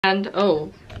And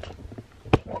oh,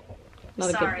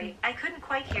 sorry, I couldn't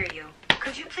quite hear you.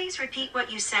 Could you please repeat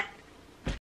what you said?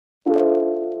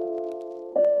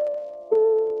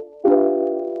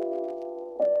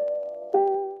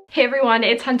 Hey everyone,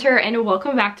 it's Hunter and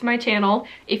welcome back to my channel.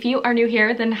 If you are new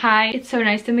here, then hi, it's so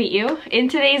nice to meet you. In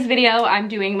today's video, I'm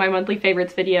doing my monthly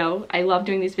favorites video. I love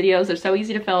doing these videos, they're so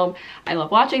easy to film. I love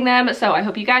watching them, so I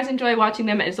hope you guys enjoy watching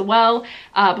them as well.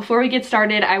 Before we get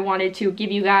started, I wanted to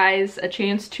give you guys a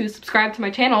chance to subscribe to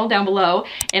my channel down below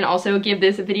and also give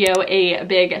this video a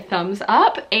big thumbs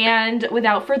up. And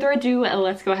without further ado,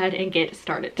 let's go ahead and get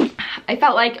started. I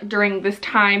felt like during this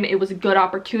time, it was a good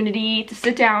opportunity to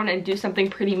sit down and do something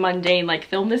pretty mundane, like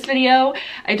film this video.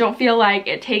 I don't feel like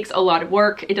it takes a lot of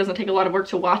work. It doesn't take a lot of work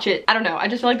to watch it. I don't know. I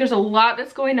just feel like there's a lot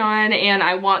that's going on and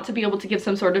I want to be able to give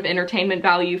some sort of entertainment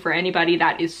value for anybody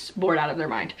that is bored out of their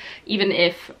mind. Even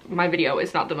if my video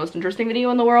is not the most interesting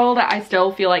video in the world, I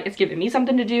still feel like it's giving me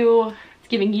something to do. It's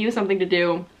giving you something to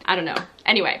do. I don't know.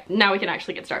 Anyway, now we can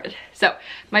actually get started. So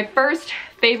my first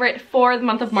favorite for the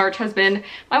month of March has been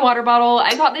my water bottle.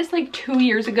 I got this like 2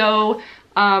 years ago.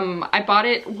 I bought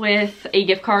it with a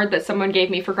gift card that someone gave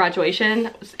me for graduation,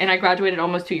 and I graduated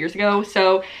almost 2 years ago,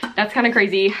 so that's kind of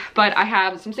crazy. But I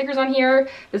have some stickers on here.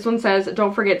 This one says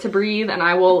don't forget to breathe, and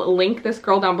I will link this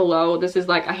girl down below. This is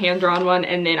like a hand-drawn one,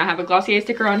 and then I have a Glossier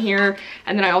sticker on here,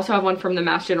 and then I also have one from the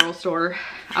Mass General store.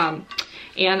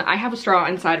 And I have a straw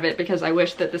inside of it because I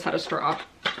wish that this had a straw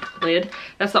lid.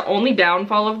 That's the only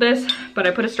downfall of this, but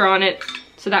I put a straw in it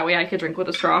so that way I could drink with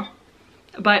a straw.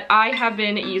 But I have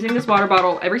been using this water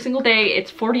bottle every single day. It's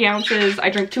 40 ounces. I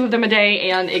drink 2 of them a day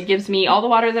and it gives me all the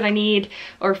water that I need,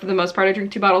 or for the most part I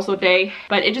drink 2 bottles a day.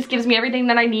 But it just gives me everything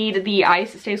that I need. The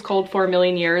ice stays cold for a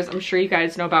million years. I'm sure you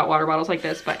guys know about water bottles like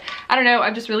this, but I don't know.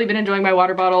 I've just really been enjoying my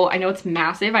water bottle. I know it's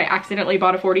massive. I accidentally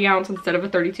bought a 40 ounce instead of a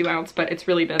 32 ounce, but it's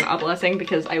really been a blessing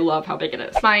because I love how big it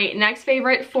is. My next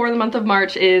favorite for the month of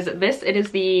March is this. It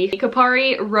is the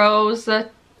Kopari Rose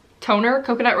toner,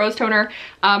 coconut rose toner.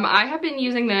 I have been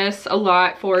using this a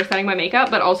lot for setting my makeup,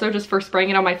 but also just for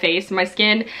spraying it on my face. My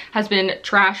skin has been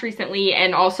trash recently,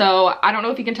 and also I don't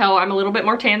know if you can tell, I'm a little bit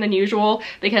more tan than usual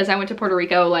because I went to Puerto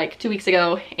Rico like 2 weeks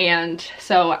ago, and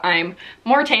so I'm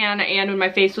more tan, and when my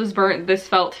face was burnt, this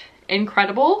felt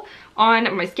incredible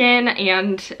on my skin,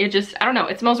 and it just, I don't know,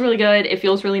 it smells really good, it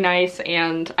feels really nice.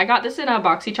 And I got this in a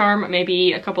BoxyCharm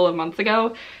maybe a couple of months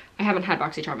ago. I haven't had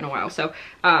BoxyCharm in a while, so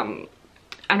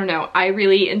I don't know, I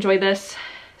really enjoy this,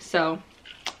 so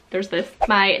there's this.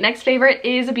 My next favorite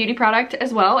is a beauty product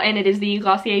as well, and it is the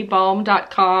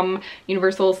GlossierBalm.com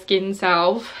Universal Skin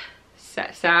Salve.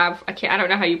 I don't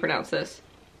know how you pronounce this.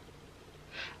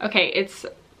 Okay, it's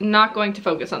not going to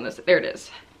focus on this. There it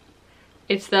is.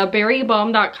 It's the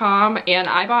berrybalm.com, and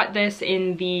I bought this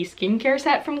in the skincare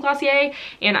set from Glossier,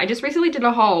 and I just recently did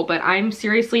a haul, but I'm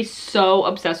seriously so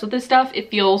obsessed with this stuff.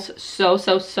 It feels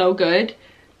so good.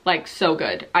 Like, so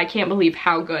good. I can't believe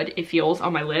how good it feels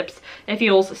on my lips. It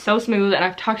feels so smooth, and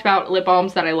I've talked about lip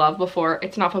balms that I love before.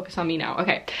 It's not focused on me now.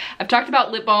 Okay. I've talked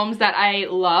about lip balms that I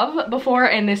love before,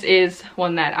 and this is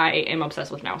one that I am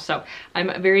obsessed with now. So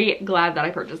I'm very glad that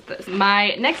I purchased this.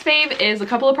 My next fave is a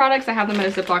couple of products. I have them in a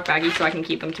Ziploc baggie so I can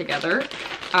keep them together.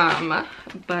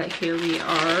 But here we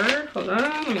are. Hold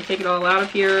on. Let me take it all out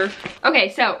of here.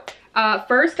 Okay, so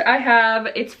first I have,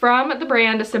 it's from the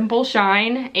brand Simple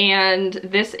Shine, and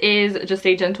this is just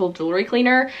a gentle jewelry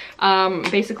cleaner.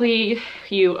 Basically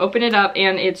you open it up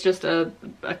and it's just a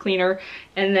cleaner,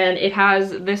 and then it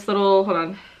has this little, hold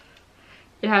on,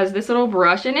 it has this little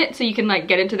brush in it so you can like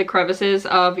get into the crevices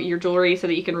of your jewelry so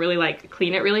that you can really like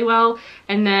clean it really well.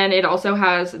 And then it also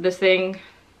has this thing,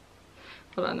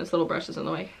 hold on, this little brush is in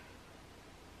the way.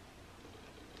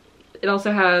 It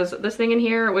also has this thing in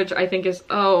here, which I think is,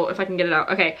 oh, if I can get it out.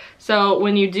 Okay, so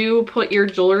when you do put your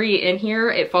jewelry in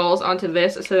here, it falls onto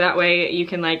this, so that way you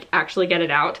can like actually get it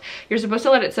out. You're supposed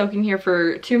to let it soak in here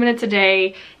for 2 minutes a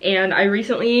day, and I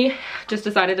recently just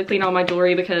decided to clean all my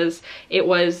jewelry because it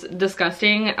was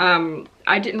disgusting.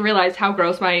 I didn't realize how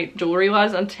gross my jewelry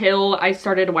was until I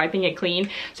started wiping it clean.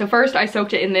 So first I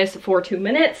soaked it in this for 2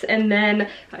 minutes, and then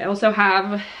I also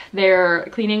have their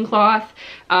cleaning cloth.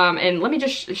 And let me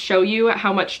just show you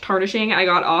how much tarnishing I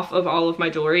got off of all of my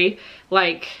jewelry.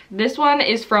 Like, this one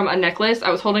is from a necklace.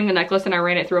 I was holding the necklace and I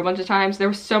ran it through a bunch of times. There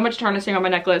was so much tarnishing on my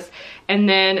necklace. And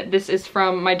then this is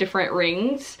from my different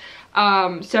rings.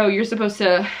 So you're supposed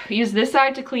to use this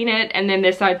side to clean it and then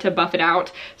this side to buff it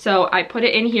out. So I put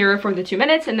it in here for the 2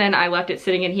 minutes and then I left it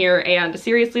sitting in here, and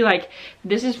seriously, like,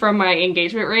 this is from my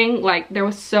engagement ring. Like, there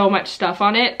was so much stuff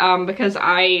on it because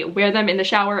I wear them in the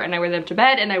shower and I wear them to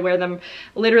bed and I wear them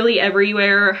literally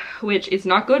everywhere, which is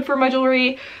not good for my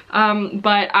jewelry.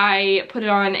 But I put it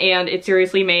on and it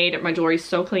seriously made my jewelry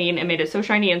so clean. It made it so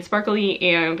shiny and sparkly,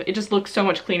 and it just looks so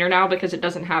much cleaner now because it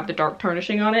doesn't have the dark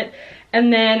tarnishing on it.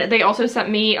 And then they also sent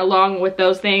me, along with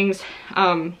those things,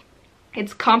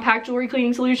 it's compact jewelry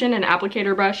cleaning solution and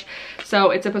applicator brush.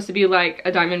 So it's supposed to be like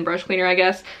a diamond brush cleaner, I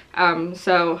guess.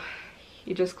 So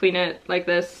you just clean it like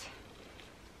this.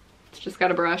 It's just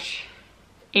got a brush.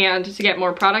 And to get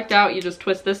more product out, you just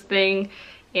twist this thing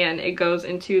and it goes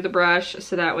into the brush,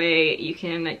 so that way you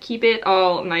can keep it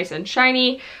all nice and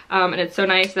shiny. And it's so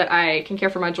nice that I can care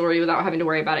for my jewelry without having to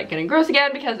worry about it getting gross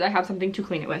again because I have something to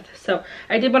clean it with. So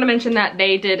I did want to mention that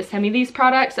they did send me these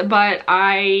products, but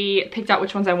I picked out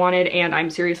which ones I wanted, and I'm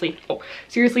seriously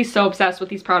so obsessed with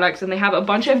these products. And they have a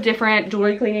bunch of different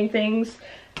jewelry cleaning things.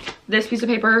 This piece of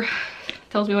paper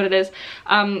tells me what it is.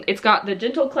 It's got the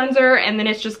gentle cleanser, and then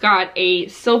it's just got a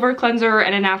silver cleanser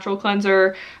and a natural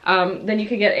cleanser. Then you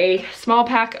could get a small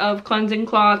pack of cleansing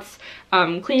cloths,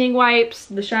 cleaning wipes,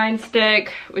 the shine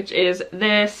stick, which is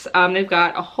this. They've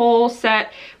got a whole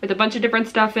set with a bunch of different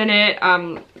stuff in it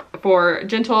for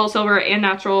gentle, silver, and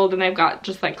natural. Then they've got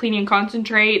just like cleaning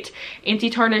concentrate,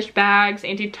 anti-tarnished bags,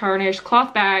 anti-tarnished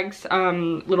cloth bags,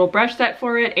 little brush set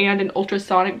for it, and an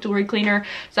ultrasonic jewelry cleaner.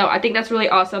 So I think that's really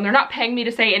awesome. They're not paying me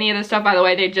to say any of this stuff, by the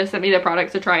way. They just sent me the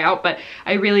products to try out, but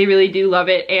I really do love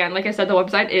it. And like I said, the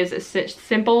website is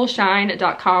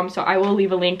simpleshine.com, so I will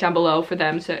leave a link down below for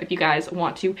them. So if you guys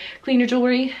want to clean your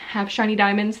jewelry, have shiny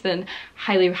diamonds, then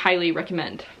highly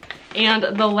recommend. And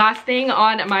the last thing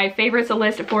on my favorites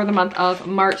list for the month of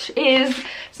March is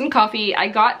some coffee. I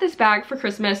got this bag for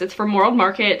Christmas. It's from World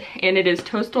Market, and it is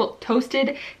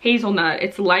toasted hazelnut.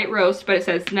 It's light roast, but it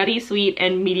says nutty, sweet,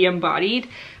 and medium bodied.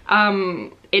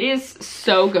 It is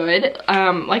so good.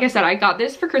 Like I said, I got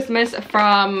this for Christmas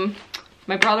from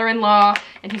my brother-in-law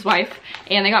and his wife,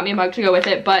 and they got me a mug to go with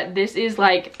it, but this is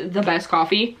like the best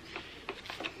coffee.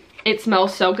 It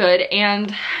smells so good,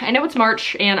 and I know it's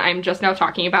March and I'm just now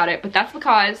talking about it, but that's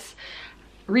because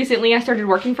recently I started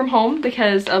working from home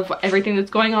because of everything that's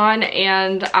going on,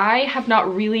 and I have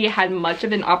not really had much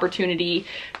of an opportunity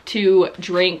to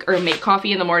drink or make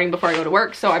coffee in the morning before I go to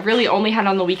work. So I've really only had it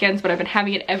on the weekends, but I've been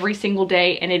having it every single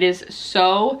day, and it is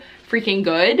so freaking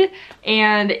good,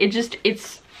 and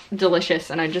it's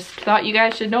delicious, and I just thought you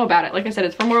guys should know about it. Like I said,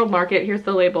 it's from World Market. Here's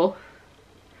the label.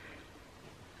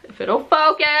 If it'll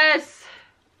focus.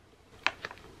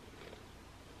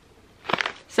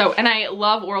 So, and I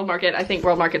love World Market. I think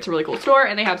World Market's a really cool store,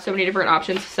 and they have so many different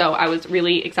options. So I was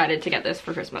really excited to get this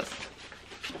for Christmas.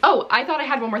 Oh, I thought I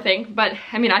had one more thing, but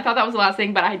I mean, I thought that was the last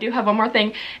thing, but I do have one more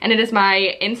thing, and it is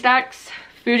my Instax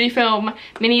Fujifilm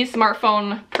mini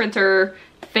smartphone printer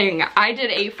thing. I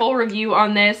did a full review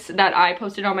on this that I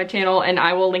posted on my channel, and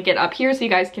I will link it up here so you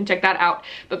guys can check that out.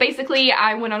 But basically,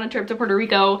 I went on a trip to Puerto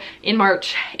Rico in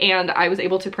March, and I was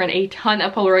able to print a ton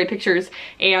of Polaroid pictures,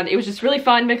 and it was just really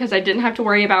fun because I didn't have to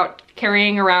worry about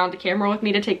carrying around a camera with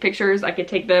me to take pictures. I could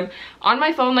take them on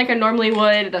my phone like I normally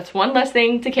would. That's one less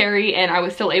thing to carry, and I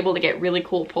was still able to get really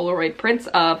cool Polaroid prints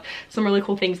of some really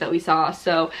cool things that we saw.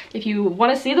 So if you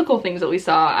want to see the cool things that we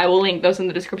saw, I will link those in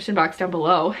the description box down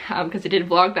below, because I did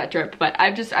vlog that trip. But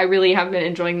I really have been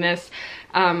enjoying this,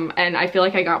 and I feel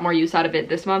like I got more use out of it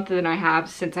this month than I have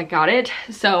since I got it.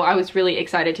 So I was really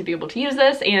excited to be able to use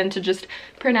this and to just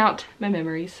print out my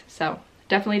memories. So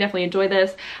definitely enjoy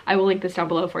this. I will link this down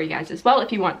below for you guys as well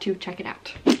if you want to check it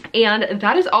out. And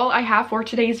that is all I have for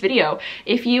today's video.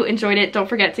 If you enjoyed it, don't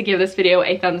forget to give this video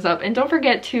a thumbs up, and don't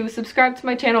forget to subscribe to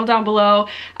my channel down below.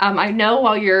 I know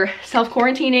while you're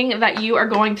self-quarantining that you are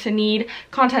going to need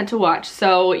content to watch,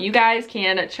 so you guys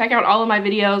can check out all of my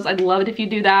videos. I'd love it if you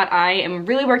do that. I am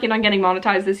really working on getting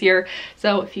monetized this year,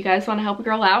 so if you guys want to help a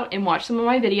girl out and watch some of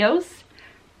my videos,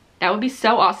 that would be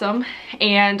so awesome.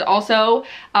 And also,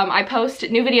 I post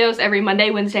new videos every Monday,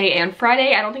 Wednesday, and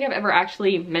Friday. I don't think I've ever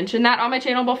actually mentioned that on my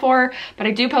channel before, but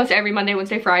I do post every Monday,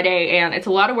 Wednesday, Friday, and it's a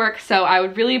lot of work, so I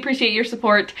would really appreciate your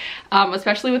support,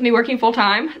 especially with me working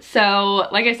full-time. So,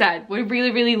 like I said, we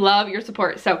really love your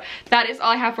support. So that is all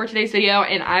I have for today's video,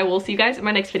 and I will see you guys in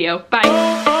my next video.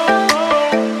 Bye!